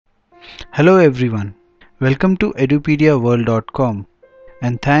Hello everyone, welcome to edupediaworld.com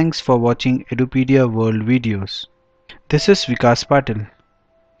and thanks for watching Edupedia World videos. This is Vikas Patil.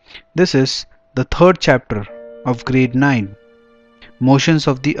 This is the third chapter of grade 9, Motions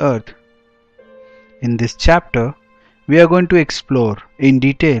of the Earth. In this chapter, we are going to explore in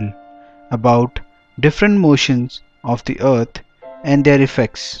detail about different motions of the Earth and their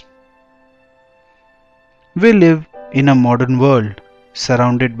effects. We live in a modern world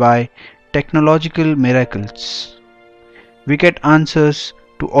surrounded by technological miracles. We get answers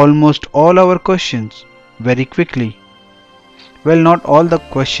to almost all our questions very quickly. Well, not all the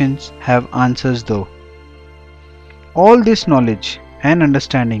questions have answers though. All this knowledge and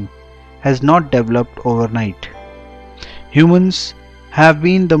understanding has not developed overnight. Humans have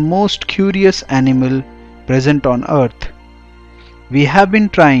been the most curious animal present on Earth. We have been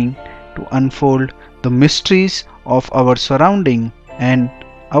trying to unfold the mysteries of our surrounding and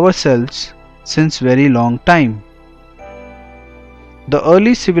ourselves since very long time. The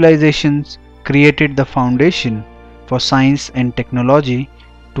early civilizations created the foundation for science and technology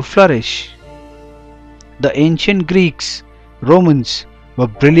to flourish. The ancient Greeks, Romans were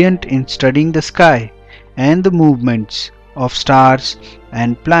brilliant in studying the sky and the movements of stars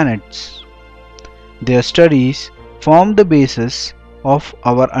and planets. Their studies formed the basis of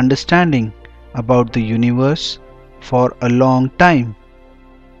our understanding about the universe for a long time.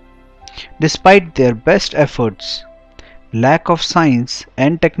 Despite their best efforts, lack of science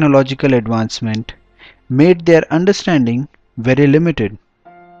and technological advancement made their understanding very limited.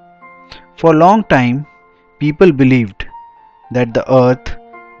 For a long time, people believed that the earth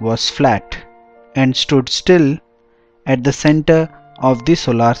was flat and stood still at the center of the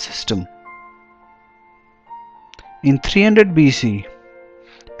solar system. In 300 BC,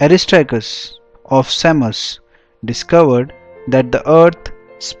 Aristarchus of Samos discovered that the earth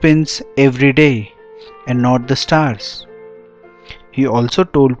spins every day and not the stars. He also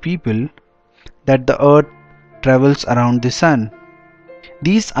told people that the earth travels around the sun.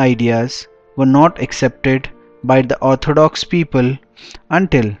 These ideas were not accepted by the orthodox people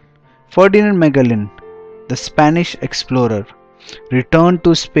until Ferdinand Magellan, the Spanish explorer, returned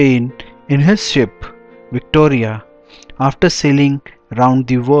to Spain in his ship Victoria after sailing round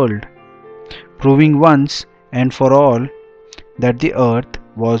the world, proving once and for all that the earth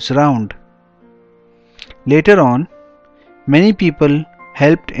was round. Later on, many people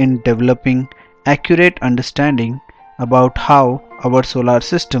helped in developing accurate understanding about how our solar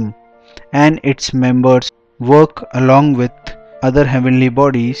system and its members work along with other heavenly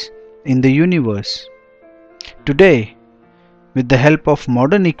bodies in the universe. Today, with the help of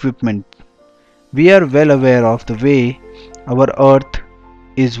modern equipment, we are well aware of the way our earth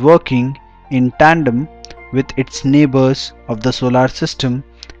is working in tandem with its neighbors of the solar system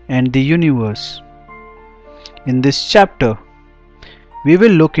and the universe. In this chapter, we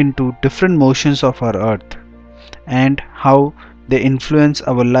will look into different motions of our earth and how they influence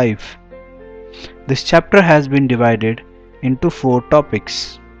our life. This chapter has been divided into 4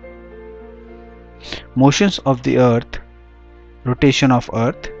 topics: motions of the earth, rotation of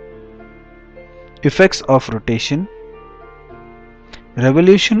earth, effects of rotation,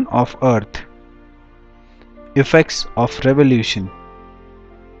 revolution of earth, effects of revolution.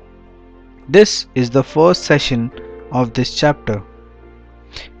 This is the first session of this chapter.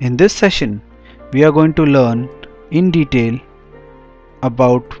 In this session, we are going to learn in detail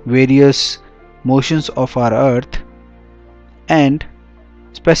about various motions of our earth and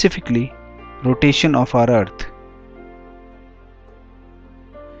specifically rotation of our earth.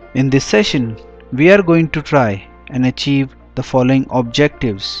 In this session, we are going to try and achieve the following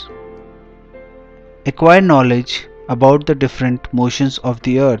objectives: acquire knowledge about the different motions of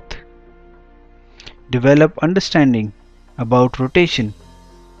the earth, develop understanding about rotation,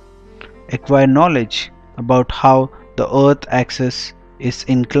 acquire knowledge about how the earth axis is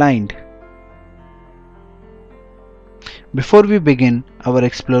inclined. Before we begin our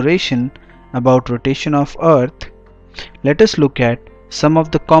exploration about rotation of earth, let us look at some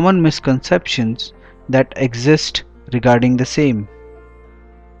of the common misconceptions that exist regarding the same.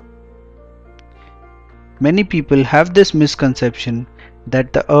 Many people have this misconception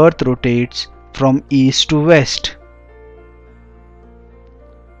that the earth rotates from east to west.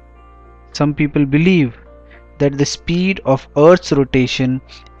 Some people believe that the speed of earth's rotation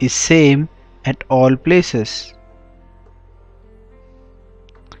is same at all places.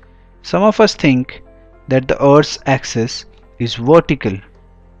 Some of us think that the earth's axis is vertical.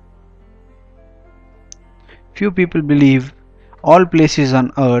 Few people believe all places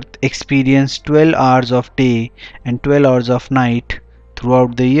on earth experience 12 hours of day and 12 hours of night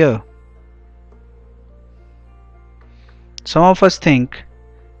throughout the year. Some of us think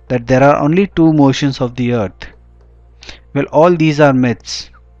that there are only two motions of the earth. Well, all these are myths.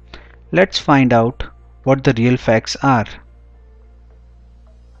 Let's find out what the real facts are.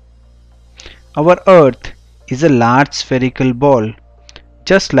 Our earth is a large spherical ball,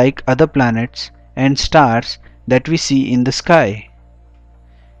 just like other planets and stars that we see in the sky.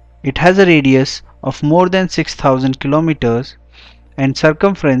 It has a radius of more than 6,000 kilometers and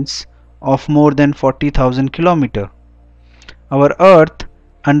circumference of more than 40,000 kilometers. Our earth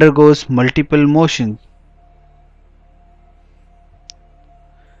undergoes multiple motions.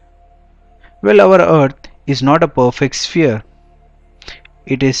 Well, our earth is not a perfect sphere.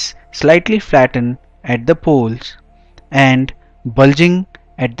 It is slightly flattened at the poles and bulging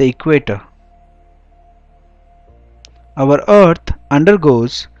at the equator. Our earth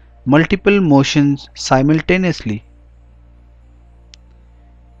undergoes multiple motions simultaneously.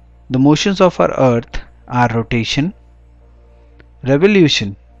 The motions of our earth are rotation,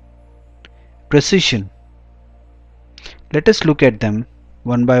 revolution, precession. Let us look at them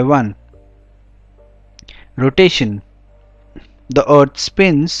one by one. Rotation. The earth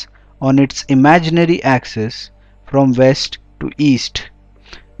spins on its imaginary axis from west to east.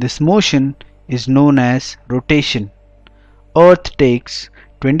 This motion is known as rotation. Earth takes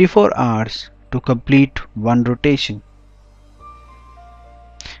 24 hours to complete one rotation.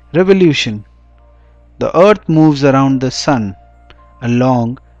 Revolution. The earth moves around the sun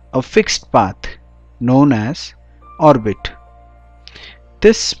along a fixed path known as orbit.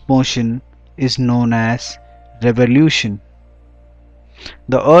 This motion is known as revolution.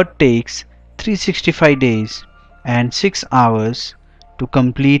 The earth takes 365 days and 6 hours to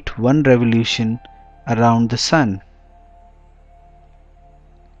complete one revolution around the sun.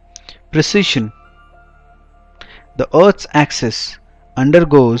 Precession. The earth's axis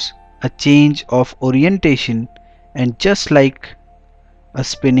undergoes a change of orientation, and just like a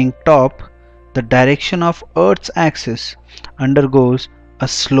spinning top, the direction of earth's axis undergoes a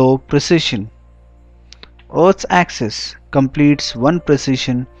slow precession. Earth's axis completes one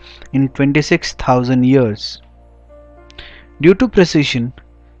precession in 26,000 years. Due to precession,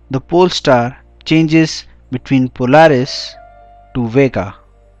 the pole star changes between Polaris to Vega.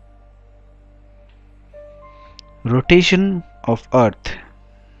 Rotation of Earth.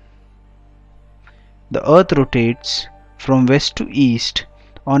 The Earth rotates from west to east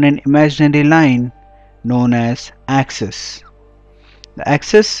on an imaginary line known as axis. The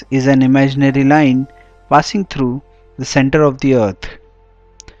axis is an imaginary line passing through the center of the Earth.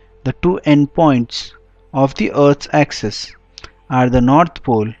 The two endpoints of the Earth's axis are the North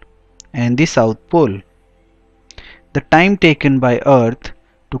Pole and the South Pole. The time taken by Earth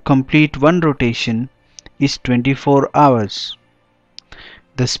to complete one rotation is 24 hours.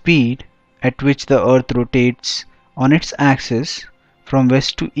 The speed at which the Earth rotates on its axis from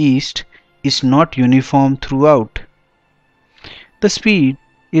west to east is not uniform throughout. The speed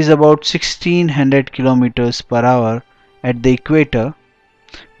is about 1600 kilometers per hour at the equator,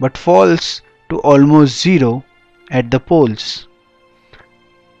 but falls to almost zero at the poles.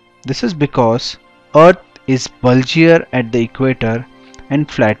 This is because Earth is bulgier at the equator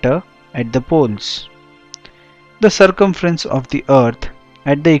and flatter at the poles. The circumference of the Earth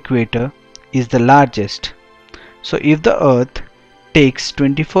at the equator is the largest. So if the Earth takes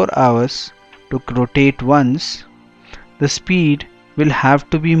 24 hours to rotate once, the speed will have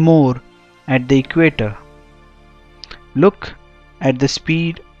to be more at the equator. Look at the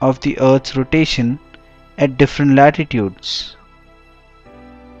speed of the Earth's rotation at different latitudes.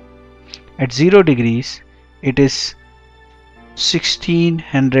 At 0 degrees, it is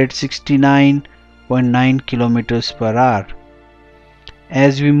 1669.9 kilometers per hour.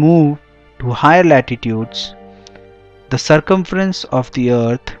 As we move to higher latitudes, the circumference of the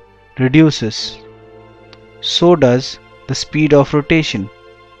Earth reduces. So does the speed of rotation.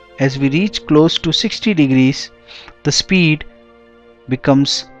 As we reach close to 60 degrees, the speed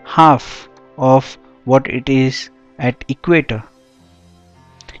becomes half of what it is at equator.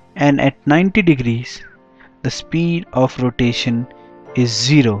 And at 90 degrees, the speed of rotation is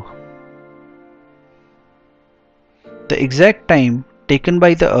 0. The exact time taken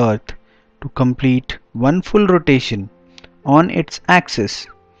by the Earth to complete one full rotation on its axis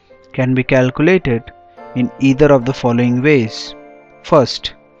can be calculated in either of the following ways.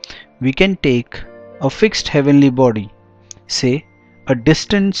 First, we can take a fixed heavenly body, say a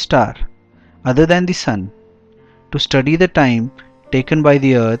distant star other than the Sun, to study the time taken by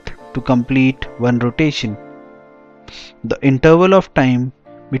the Earth to complete one rotation. The interval of time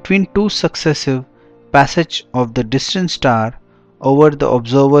between two successive passage of the distant star over the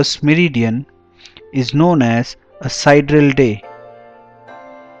observer's meridian is known as a sidereal day.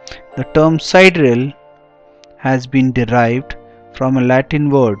 The term sidereal has been derived from a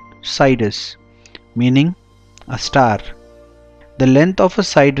Latin word sidus, meaning a star. The length of a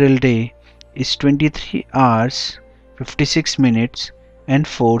sidereal day is 23 hours, 56 minutes and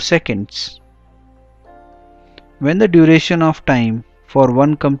 4 seconds. When the duration of time for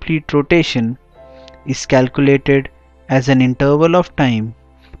one complete rotation is calculated as an interval of time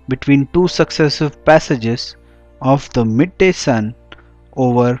between two successive passages of the midday sun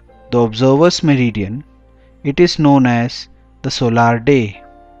over the observer's meridian, it is known as the solar day.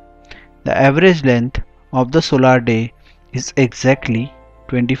 The average length of the solar day is exactly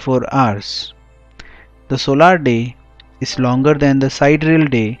 24 hours. The solar day is longer than the sidereal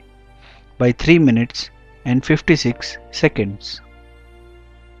day by 3 minutes and 56 seconds.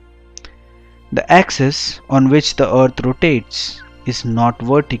 The axis on which the earth rotates is not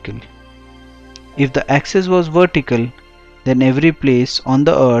vertical. If the axis was vertical, then every place on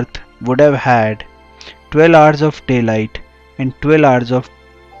the earth would have had 12 hours of daylight and 12 hours of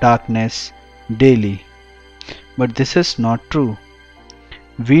darkness daily. But this is not true.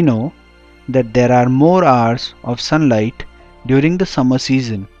 We know that there are more hours of sunlight during the summer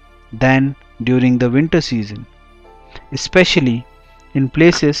season than during the winter season, especially in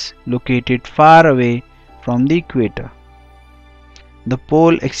places located far away from the equator. The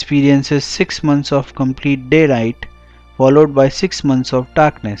pole experiences 6 months of complete daylight followed by 6 months of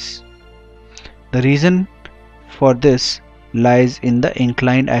darkness. The reason for this lies in the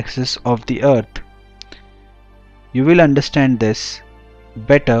inclined axis of the earth. You will understand this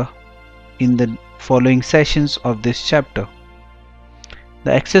better in the following sessions of this chapter.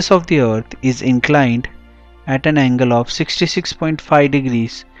 The axis of the earth is inclined at an angle of 66.5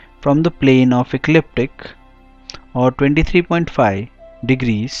 degrees from the plane of ecliptic or 23.5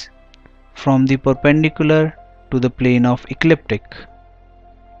 degrees from the perpendicular to the plane of ecliptic.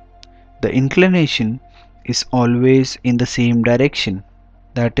 The inclination is always in the same direction,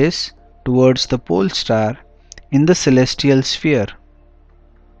 that is, towards the pole star in the celestial sphere.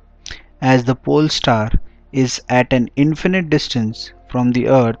 As the pole star is at an infinite distance from the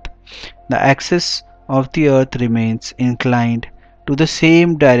earth, the axis of the earth remains inclined to the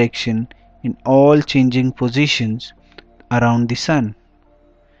same direction in all changing positions around the sun.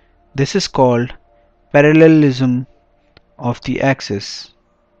 This is called parallelism of the axis.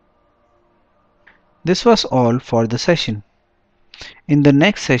 This was all for the session. In the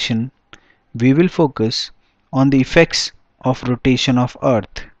next session, we will focus on the effects of rotation of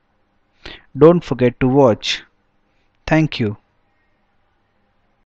Earth. Don't forget to watch. Thank you.